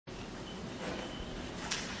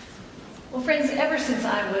Well, friends, ever since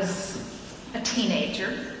I was a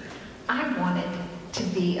teenager, I wanted to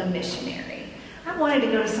be a missionary. I wanted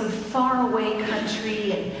to go to some faraway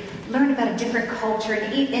country and learn about a different culture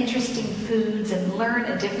and eat interesting foods and learn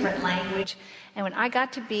a different language. And when I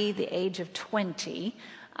got to be the age of 20,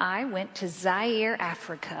 I went to Zaire,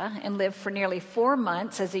 Africa, and lived for nearly 4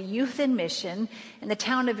 months as a youth in mission in the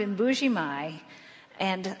town of Mbuji-Mayi,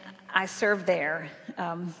 and I served there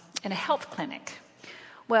in a health clinic.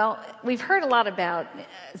 Well, we've heard a lot about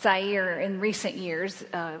Zaire in recent years.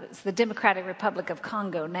 It's the Democratic Republic of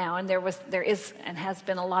Congo now, and there is and has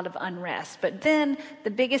been a lot of unrest. But then the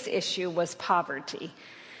biggest issue was poverty.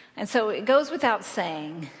 And so it goes without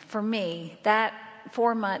saying, for me, that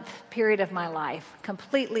 4-month period of my life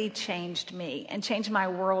completely changed me and changed my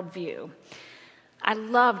worldview. I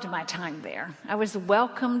loved my time there. I was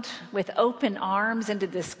welcomed with open arms into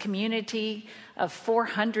this community of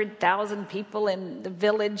 400,000 people in the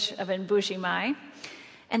village of Mbuji-Mayi,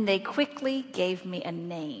 and they quickly gave me a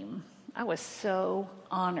name. I was so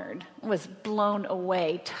honored. I was blown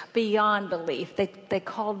away beyond belief. They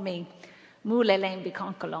called me Muleleng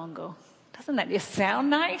Bikonkolongo. Doesn't that just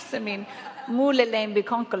sound nice? I mean, Muleleng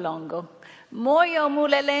Bikonkolongo. Moyo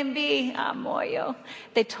Muleleng Bi, moyo.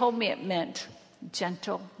 They told me it meant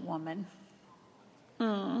gentle woman.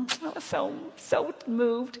 I was so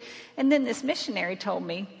moved. And then this missionary told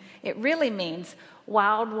me it really means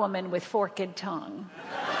wild woman with forked tongue.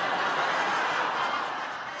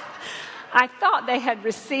 I thought they had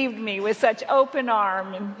received me with such open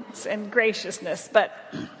arms and graciousness, but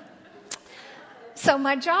so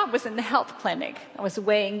my job was in the health clinic. I was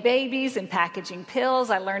weighing babies and packaging pills.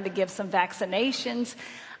 I learned to give some vaccinations.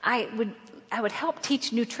 I would help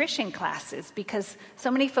teach nutrition classes because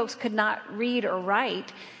so many folks could not read or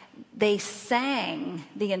write. They sang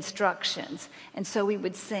the instructions. And so we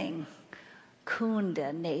would sing,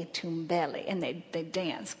 Kunda ne tumbele, and they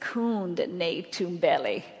dance, Kunda ne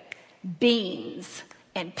tumbele, beans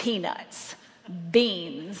and peanuts,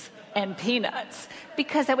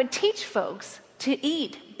 because I would teach folks to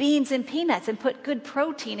eat beans and peanuts and put good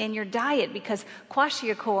protein in your diet, because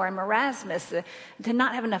kwashiorkor and marasmus, to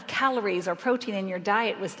not have enough calories or protein in your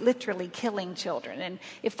diet was literally killing children. And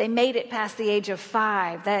if they made it past the age of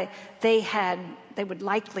 5, they would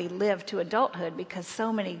likely live to adulthood, because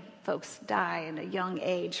so many folks die at a young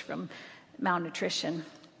age from malnutrition.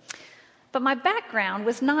 But my background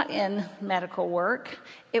was not in medical work.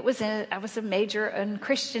 I was a major in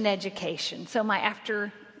Christian education. So my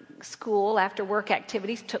after work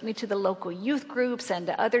activities took me to the local youth groups and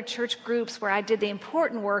to other church groups where I did the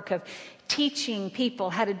important work of teaching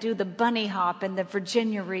people how to do the bunny hop and the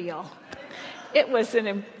Virginia reel. It was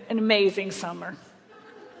an amazing summer.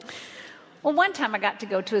 Well, one time I got to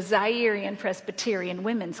go to a Zairean Presbyterian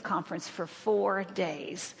women's conference for 4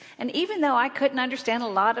 days. And even though I couldn't understand a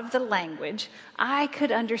lot of the language, I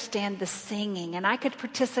could understand the singing and I could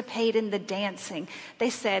participate in the dancing. They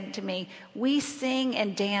said to me, "We sing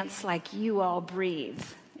and dance like you all breathe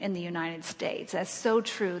in the United States." That's so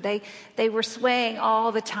true. They were swaying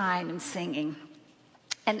all the time and singing.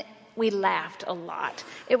 And we laughed a lot.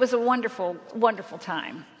 It was a wonderful, wonderful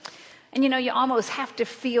time. And you almost have to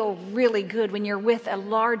feel really good when you're with a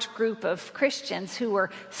large group of Christians who are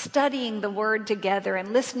studying the Word together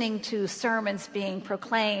and listening to sermons being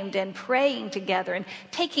proclaimed and praying together and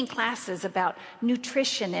taking classes about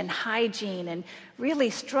nutrition and hygiene and really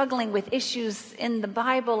struggling with issues in the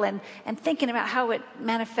Bible and thinking about how it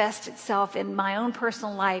manifests itself in my own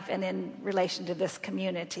personal life and in relation to this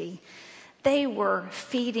community. They were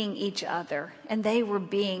feeding each other, and they were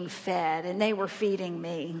being fed, and they were feeding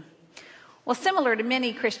me. Well, similar to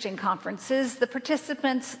many Christian conferences, the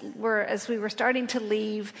participants were, as we were starting to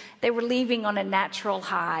leave, they were leaving on a natural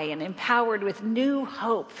high and empowered with new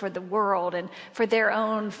hope for the world and for their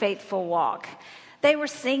own faithful walk. They were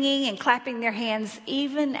singing and clapping their hands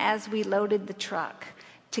even as we loaded the truck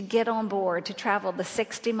to get on board to travel the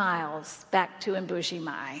 60 miles back to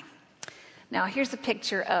Mbuji-Mayi. Now, here's a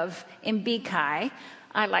picture of Mbikai.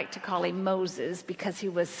 I like to call him Moses because he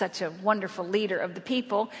was such a wonderful leader of the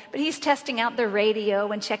people. But he's testing out the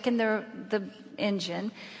radio and checking the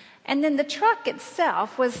engine. And then the truck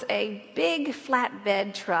itself was a big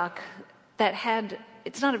flatbed truck that had,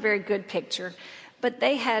 it's not a very good picture, but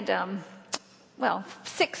they had,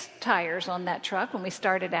 6 tires on that truck when we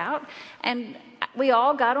started out. And we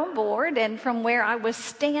all got on board, and from where I was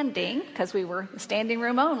standing, because we were standing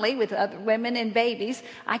room only with other women and babies,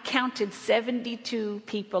 I counted 72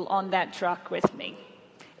 people on that truck with me.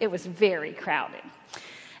 It was very crowded.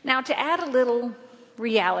 Now, to add a little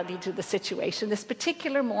reality to the situation, this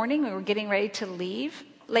particular morning we were getting ready to leave,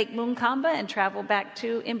 Lake Mungkamba and travel back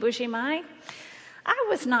to Mbuji-Mayi. I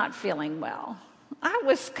was not feeling well. I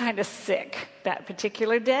was kind of sick that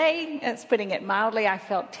particular day. It's putting it mildly. I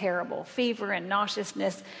felt terrible, fever and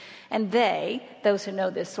nauseousness. And those who know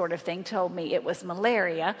this sort of thing, told me it was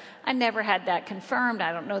malaria. I never had that confirmed.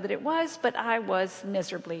 I don't know that it was, but I was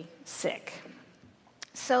miserably sick.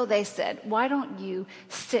 So they said, why don't you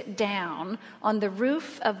sit down on the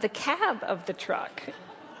roof of the cab of the truck?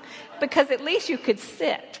 Because at least you could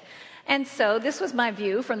sit. And so this was my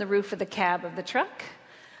view from the roof of the cab of the truck.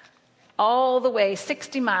 All the way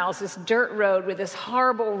 60 miles, this dirt road with this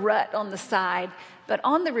horrible rut on the side. But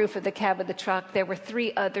on the roof of the cab of the truck, there were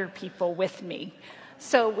 3 other people with me.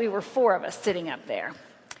 So we were 4 of us sitting up there.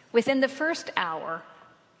 Within the first hour,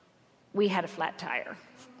 we had a flat tire.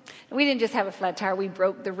 We didn't just have a flat tire, we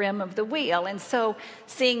broke the rim of the wheel. And so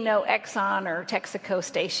seeing no Exxon or Texaco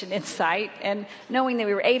station in sight, and knowing that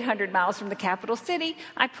we were 800 miles from the capital city,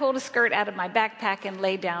 I pulled a skirt out of my backpack and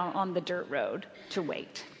lay down on the dirt road to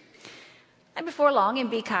wait. And before long,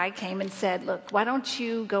 Mbikai came and said, look, why don't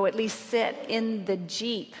you go at least sit in the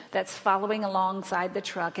Jeep that's following alongside the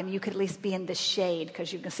truck, and you could at least be in the shade,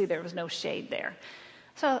 because you can see there was no shade there.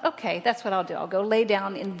 So, okay, that's what I'll do. I'll go lay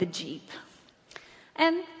down in the Jeep.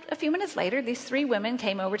 And a few minutes later, these 3 women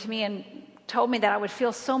came over to me and told me that I would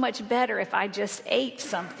feel so much better if I just ate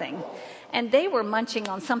something. And they were munching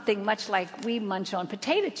on something much like we munch on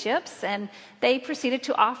potato chips, and they proceeded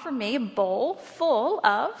to offer me a bowl full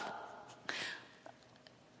of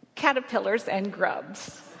caterpillars and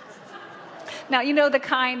grubs. Now, you know the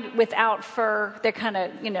kind without fur, they're kind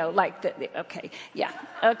of, like,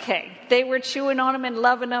 okay. They were chewing on them and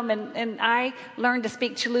loving them, and I learned to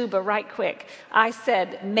speak Chiluba right quick. I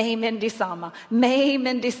said, "Me Mendisama, me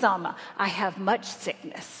Mendisama, I have much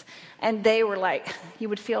sickness." And they were like, "You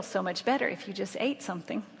would feel so much better if you just ate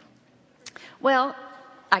something." Well,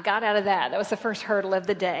 I got out of that. That was the first hurdle of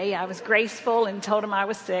the day. I was graceful and told them I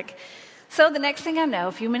was sick. So the next thing I know,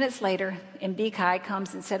 a few minutes later, Mbikai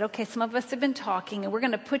comes and said, okay, some of us have been talking, and we're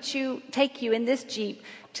going to take you in this Jeep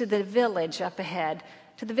to the village up ahead,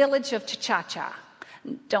 to the village of Cha-Cha-Cha.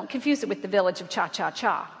 Don't confuse it with the village of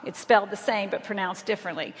Cha-Cha-Cha. It's spelled the same but pronounced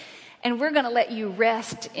differently. And we're going to let you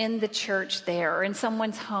rest in the church there or in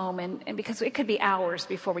someone's home, and because it could be hours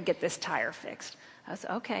before we get this tire fixed. I was,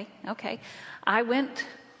 okay. I went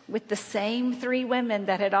with the same 3 women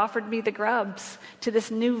that had offered me the grubs to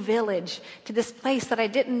this new village, to this place that I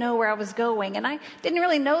didn't know where I was going. And I didn't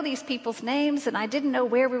really know these people's names, and I didn't know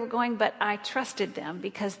where we were going, but I trusted them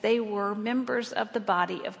because they were members of the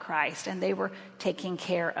body of Christ, and they were taking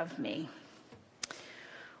care of me.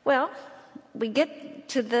 Well, we get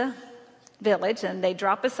to the village, and they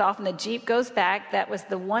drop us off, and the Jeep goes back. That was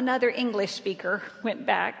the one other English speaker went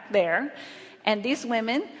back there. And these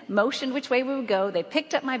women motioned which way we would go. They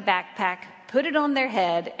picked up my backpack, put it on their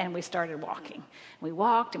head, and we started walking. We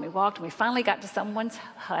walked, and we finally got to someone's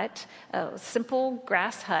hut, a simple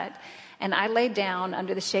grass hut, and I laid down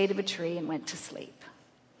under the shade of a tree and went to sleep.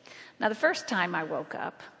 Now, the first time I woke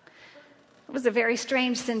up, it was a very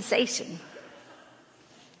strange sensation.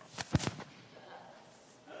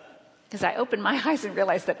 Because I opened my eyes and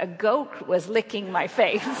realized that a goat was licking my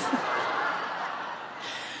face.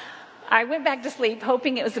 I went back to sleep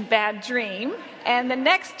hoping it was a bad dream, and the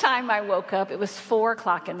next time I woke up, it was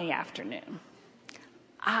 4:00 in the afternoon.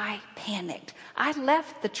 I panicked. I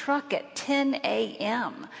left the truck at 10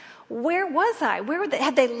 a.m. Where was I?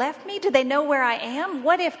 Had they left me? Did they know where I am?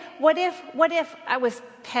 What if? I was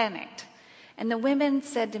panicked. And the women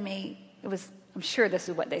said to me, I'm sure this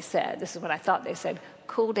is what they said. This is what I thought they said.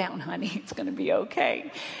 Cool down, honey. It's going to be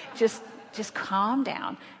okay. Just calm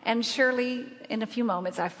down. And surely, in a few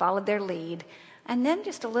moments, I followed their lead. And then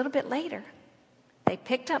just a little bit later, they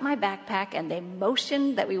picked up my backpack and they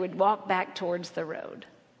motioned that we would walk back towards the road.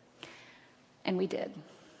 And we did.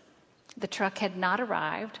 The truck had not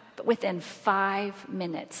arrived, but within 5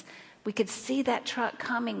 minutes, we could see that truck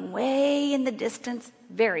coming way in the distance,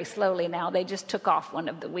 very slowly now. They just took off one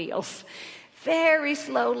of the wheels. Very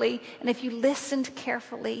slowly. And if you listened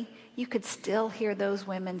carefully, you could still hear those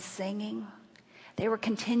women singing. They were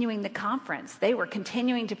continuing the conference. They were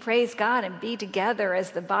continuing to praise God and be together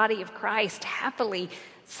as the body of Christ, happily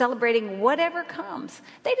celebrating whatever comes.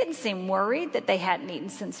 They didn't seem worried that they hadn't eaten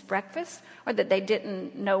since breakfast, or that they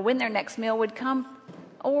didn't know when their next meal would come,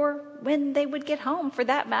 or when they would get home, for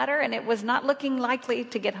that matter, and it was not looking likely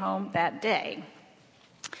to get home that day.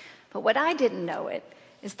 But what I didn't know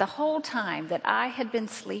is the whole time that I had been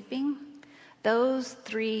sleeping, those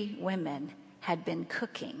 3 women had been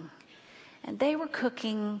cooking. And they were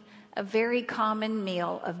cooking a very common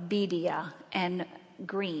meal of bidia. And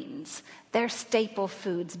greens. They're staple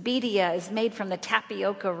foods. Bedia is made from the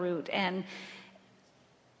tapioca root, and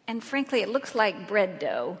frankly, it looks like bread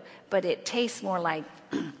dough, but it tastes more like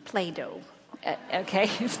Play-Doh. Okay,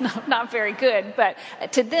 it's not very good, but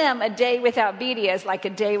to them, a day without bedia is like a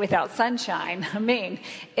day without sunshine. I mean,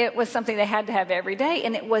 it was something they had to have every day,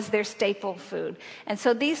 and it was their staple food. And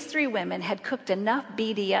so these three women had cooked enough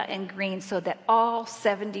bedia and greens so that all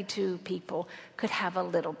 72 people could have a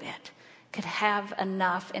little bit, could have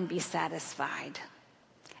enough and be satisfied.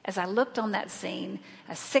 As I looked on that scene,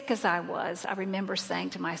 as sick as I was, I remember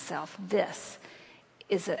saying to myself, this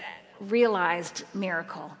is a realized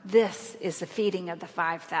miracle. This is the feeding of the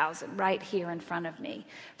 5,000 right here in front of me.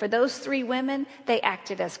 For those three women, they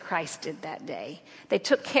acted as Christ did that day. They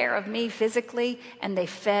took care of me physically, and they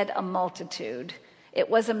fed a multitude. It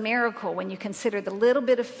was a miracle when you consider the little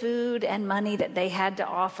bit of food and money that they had to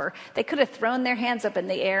offer. They could have thrown their hands up in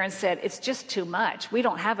the air and said, it's just too much. We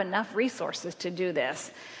don't have enough resources to do this.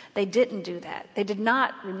 They didn't do that. They did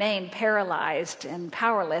not remain paralyzed and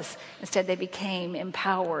powerless. Instead, they became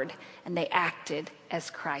empowered, and they acted as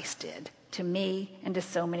Christ did to me and to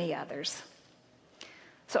so many others.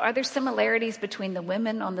 So are there similarities between the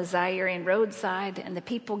women on the Zairian roadside and the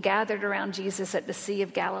people gathered around Jesus at the Sea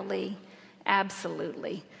of Galilee?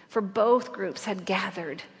 Absolutely. For both groups had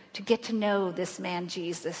gathered to get to know this man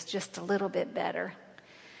Jesus just a little bit better.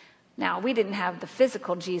 Now, we didn't have the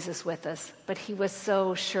physical Jesus with us, but he was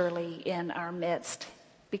so surely in our midst,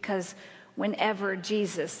 because whenever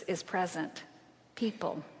Jesus is present,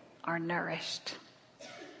 people are nourished.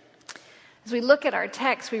 As we look at our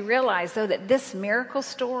text, we realize, though, that this miracle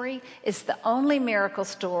story is the only miracle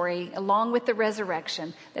story, along with the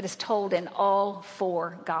resurrection, that is told in all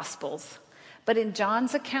four Gospels. But in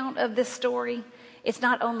John's account of this story, it's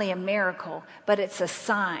not only a miracle, but it's a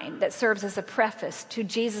sign that serves as a preface to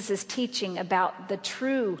Jesus' teaching about the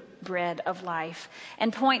true bread of life,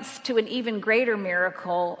 and points to an even greater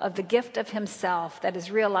miracle of the gift of himself that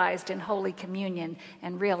is realized in Holy Communion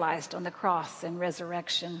and realized on the cross and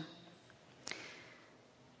resurrection.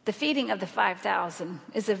 The feeding of the 5,000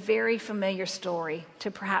 is a very familiar story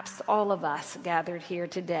to perhaps all of us gathered here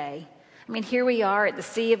today. I mean, here we are at the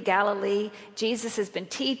Sea of Galilee. Jesus has been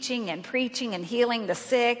teaching and preaching and healing the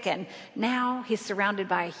sick, and now he's surrounded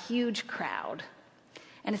by a huge crowd.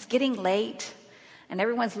 And it's getting late, and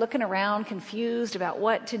everyone's looking around confused about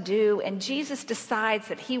what to do, and Jesus decides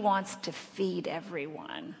that he wants to feed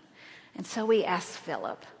everyone. And so he asks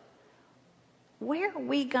Philip, where are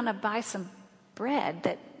we going to buy some bread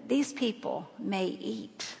that these people may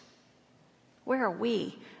eat? Where are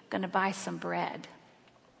we going to buy some bread?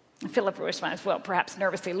 And Philip responds, well, perhaps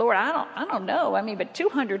nervously, Lord, I don't know. I mean, but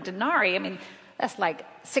 200 denarii, I mean, that's like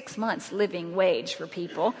 6 months living wage for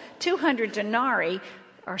people. 200 denarii,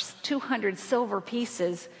 or 200 silver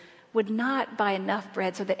pieces, would not buy enough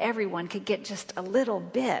bread so that everyone could get just a little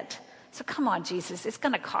bit. So come on, Jesus, it's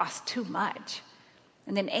going to cost too much.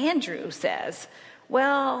 And then Andrew says,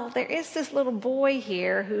 well, there is this little boy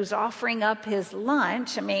here who's offering up his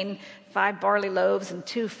lunch. I mean, 5 barley loaves and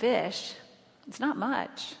 2 fish. It's not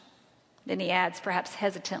much. Then he adds, perhaps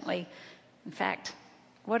hesitantly, in fact,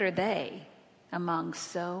 what are they among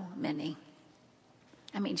so many?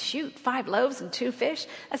 I mean, shoot, 5 loaves and 2 fish?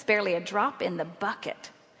 That's barely a drop in the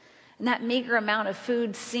bucket. And that meager amount of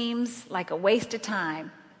food seems like a waste of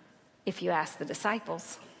time if you ask the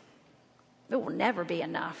disciples. It will never be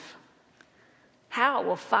enough. How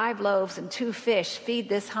will 5 loaves and 2 fish feed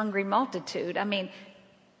this hungry multitude? I mean,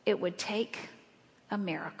 it would take a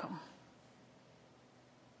miracle.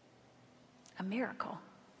 A miracle.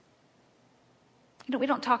 You know, we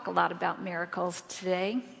don't talk a lot about miracles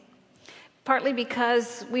today, partly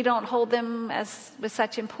because we don't hold them with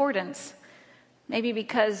such importance. Maybe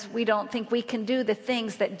because we don't think we can do the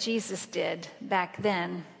things that Jesus did back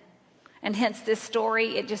then. And hence this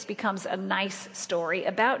story, it just becomes a nice story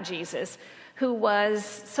about Jesus, who was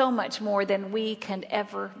so much more than we can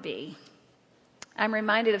ever be. I'm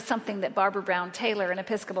reminded of something that Barbara Brown Taylor, an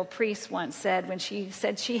Episcopal priest, once said when she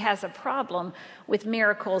said she has a problem with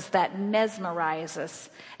miracles that mesmerize us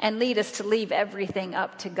and lead us to leave everything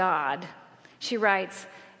up to God. She writes,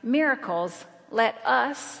 miracles let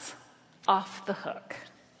us off the hook.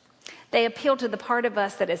 They appeal to the part of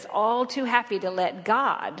us that is all too happy to let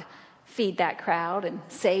God feed that crowd and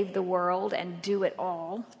save the world and do it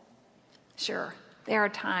all. Sure, there are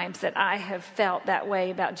times that I have felt that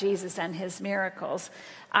way about Jesus and his miracles.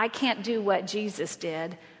 I can't do what Jesus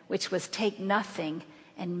did, which was take nothing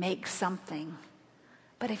and make something.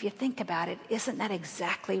 But if you think about it, isn't that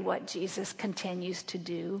exactly what Jesus continues to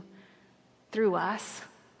do through us,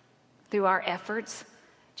 through our efforts?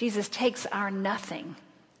 Jesus takes our nothing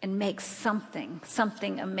and makes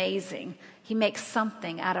something amazing. He makes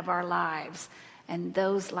something out of our lives, and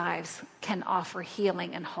those lives can offer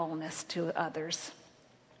healing and wholeness to others.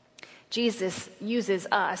 Jesus uses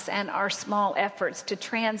us and our small efforts to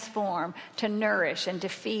transform, to nourish, and to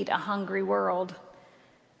feed a hungry world.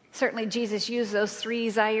 Certainly, Jesus used those 3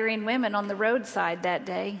 Zairean women on the roadside that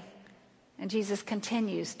day, and Jesus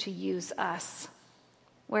continues to use us.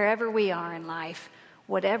 Wherever we are in life,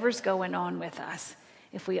 whatever's going on with us,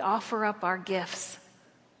 if we offer up our gifts,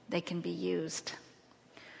 they can be used.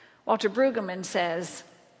 Walter Brueggemann says,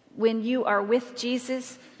 when you are with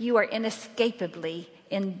Jesus, you are inescapably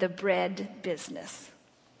in the bread business.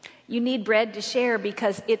 You need bread to share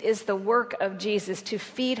because it is the work of Jesus to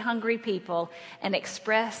feed hungry people and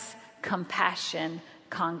express compassion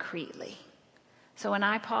concretely. So when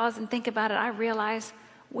I pause and think about it, I realize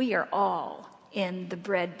we are all in the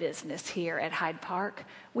bread business here at Hyde Park.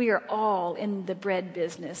 We are all in the bread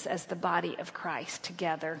business as the body of Christ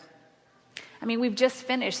together. I mean, we've just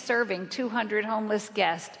finished serving 200 homeless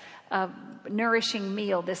guests a nourishing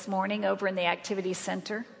meal this morning over in the activity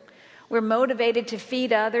center. We're motivated to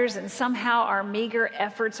feed others, and somehow our meager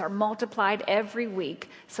efforts are multiplied every week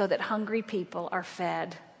so that hungry people are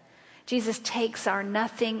fed. Jesus takes our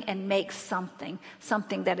nothing and makes something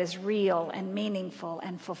that is real and meaningful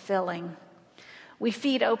and fulfilling. We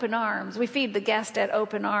feed Open Arms. We feed the guest at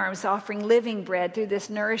Open Arms, offering living bread through this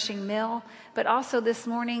nourishing meal. But also this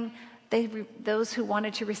morning, those who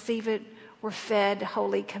wanted to receive it were fed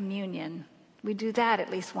Holy Communion. We do that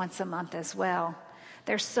at least once a month as well.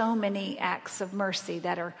 There's so many acts of mercy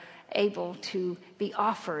that are able to be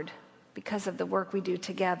offered because of the work we do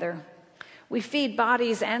together. We feed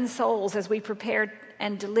bodies and souls as we prepare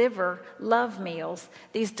and deliver love meals,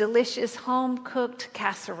 these delicious home-cooked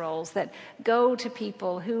casseroles that go to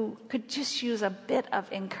people who could just use a bit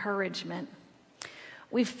of encouragement.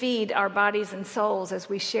 We feed our bodies and souls as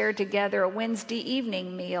we share together a Wednesday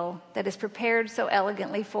evening meal that is prepared so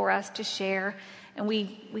elegantly for us to share, and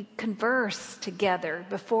we converse together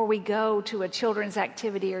before we go to a children's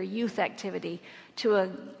activity or youth activity, to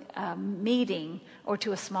a meeting, or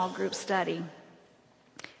to a small group study.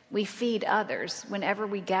 We feed others whenever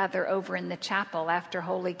we gather over in the chapel after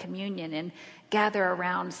Holy Communion and gather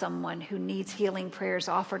around someone who needs healing prayers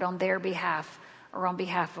offered on their behalf or on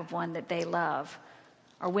behalf of one that they love,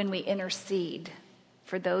 or when we intercede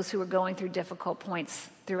for those who are going through difficult points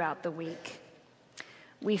throughout the week.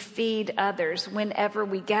 We feed others whenever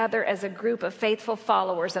we gather as a group of faithful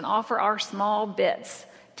followers and offer our small bits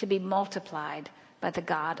to be multiplied by the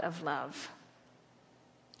God of love.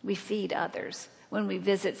 We feed others when we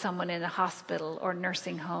visit someone in a hospital or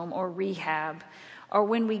nursing home or rehab, or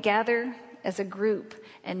when we gather as a group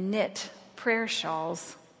and knit prayer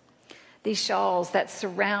shawls, these shawls that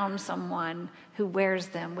surround someone who wears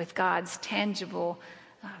them with God's tangible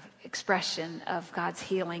expression of God's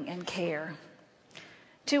healing and care.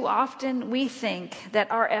 Too often we think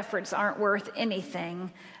that our efforts aren't worth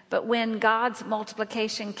anything, but when God's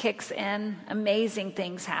multiplication kicks in, amazing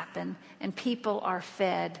things happen and people are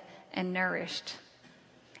fed and nourished.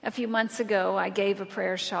 A few months ago, I gave a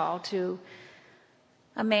prayer shawl to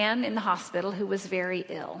a man in the hospital who was very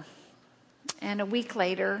ill. And a week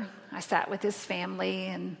later, I sat with his family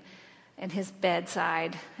and his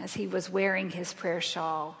bedside as he was wearing his prayer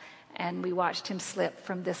shawl, and we watched him slip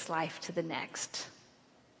from this life to the next.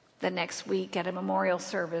 The next week at a memorial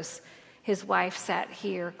service, his wife sat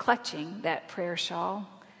here clutching that prayer shawl.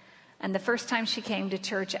 And the first time she came to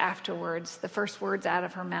church afterwards, the first words out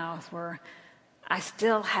of her mouth were, "I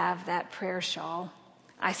still have that prayer shawl.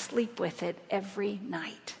 I sleep with it every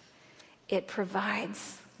night. It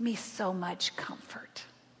provides me so much comfort."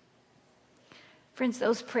 Friends,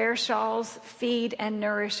 those prayer shawls feed and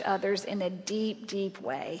nourish others in a deep, deep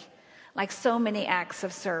way. Like so many acts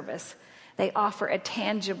of service, they offer a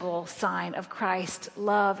tangible sign of Christ's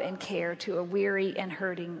love and care to a weary and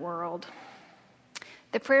hurting world.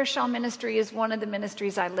 The prayer shawl ministry is one of the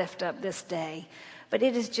ministries I lift up this day, but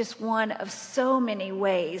it is just one of so many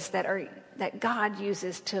ways that God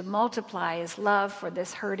uses to multiply his love for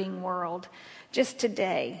this hurting world. Just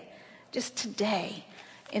today,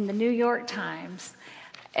 in the New York Times,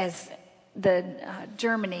 as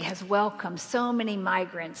Germany has welcomed so many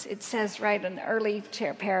migrants, it says right in the early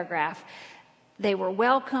paragraph, they were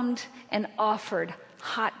welcomed and offered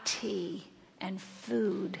hot tea and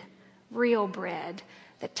food, real bread,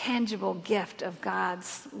 the tangible gift of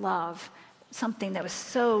God's love, something that was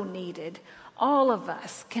so needed. All of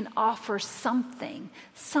us can offer something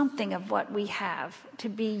of what we have to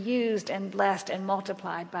be used and blessed and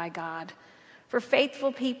multiplied by God. For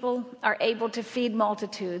faithful people are able to feed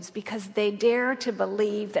multitudes because they dare to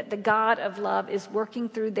believe that the God of love is working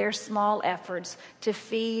through their small efforts to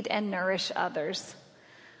feed and nourish others.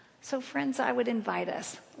 So friends, I would invite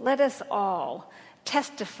us, let us all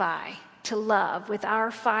testify to love with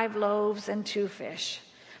our 5 loaves and 2 fish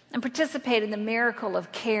and participate in the miracle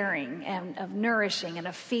of caring and of nourishing and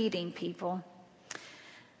of feeding people.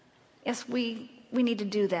 Yes, we need to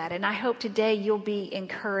do that. And I hope today you'll be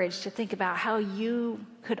encouraged to think about how you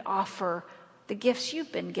could offer the gifts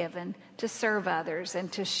you've been given to serve others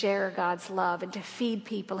and to share God's love and to feed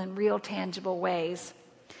people in real, tangible ways.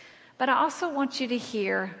 But I also want you to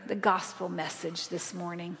hear the gospel message this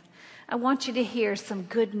morning. I want you to hear some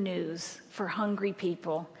good news for hungry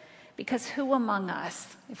people, because who among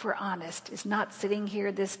us, if we're honest, is not sitting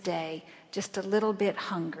here this day just a little bit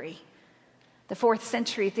hungry? The 4th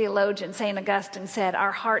century theologian St. Augustine said,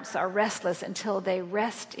 "Our hearts are restless until they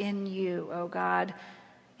rest in you, O God."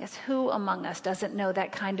 Yes, who among us doesn't know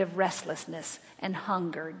that kind of restlessness and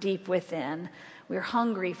hunger deep within? We're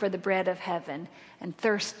hungry for the bread of heaven and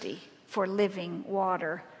thirsty for living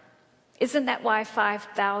water. Isn't that why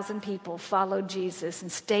 5,000 people followed Jesus and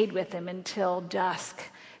stayed with him until dusk?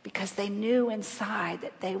 Because they knew inside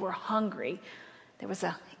that they were hungry. There was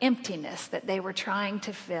an emptiness that they were trying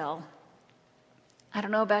to fill. I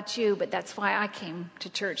don't know about you, but that's why I came to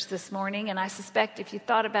church this morning. And I suspect if you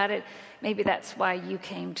thought about it, maybe that's why you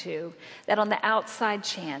came too. That on the outside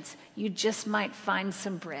chance, you just might find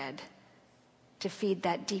some bread to feed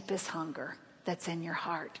that deepest hunger that's in your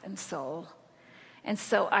heart and soul. And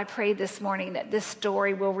so I pray this morning that this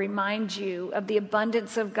story will remind you of the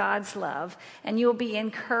abundance of God's love, and you'll be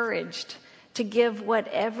encouraged to give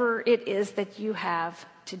whatever it is that you have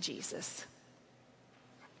to Jesus.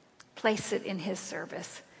 Place it in his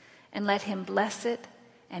service and let him bless it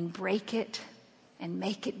and break it and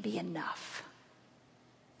make it be enough.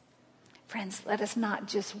 Friends, let us not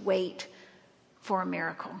just wait for a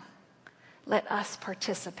miracle. Let us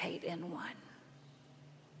participate in one.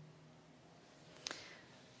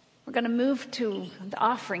 We're going to move to the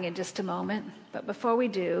offering in just a moment, but before we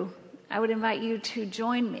do, I would invite you to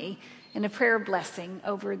join me in a prayer blessing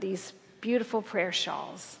over these beautiful prayer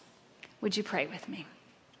shawls. Would you pray with me?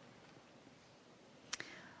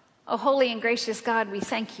 Oh, holy and gracious God, we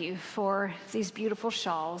thank you for these beautiful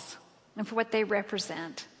shawls and for what they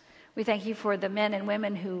represent. We thank you for the men and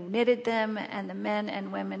women who knitted them and the men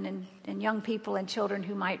and women and young people and children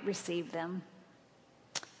who might receive them.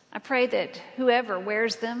 I pray that whoever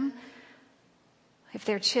wears them, if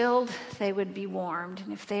they're chilled, they would be warmed.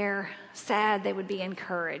 And if they're sad, they would be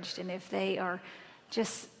encouraged. And if they are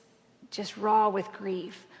just raw with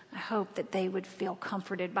grief, I hope that they would feel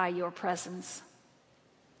comforted by your presence.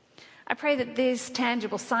 I pray that these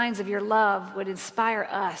tangible signs of your love would inspire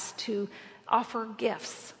us to offer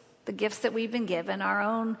gifts, the gifts that we've been given, our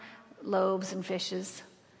own loaves and fishes,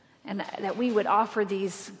 and that we would offer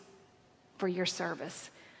these for your service,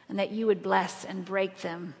 and that you would bless and break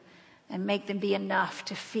them and make them be enough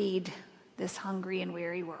to feed this hungry and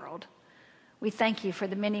weary world. We thank you for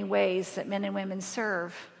the many ways that men and women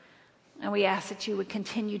serve, and we ask that you would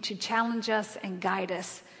continue to challenge us and guide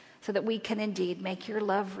us so that we can indeed make your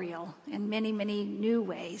love real in many, many new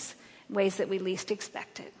ways, ways that we least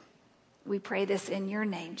expect it. We pray this in your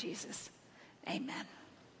name, Jesus. Amen.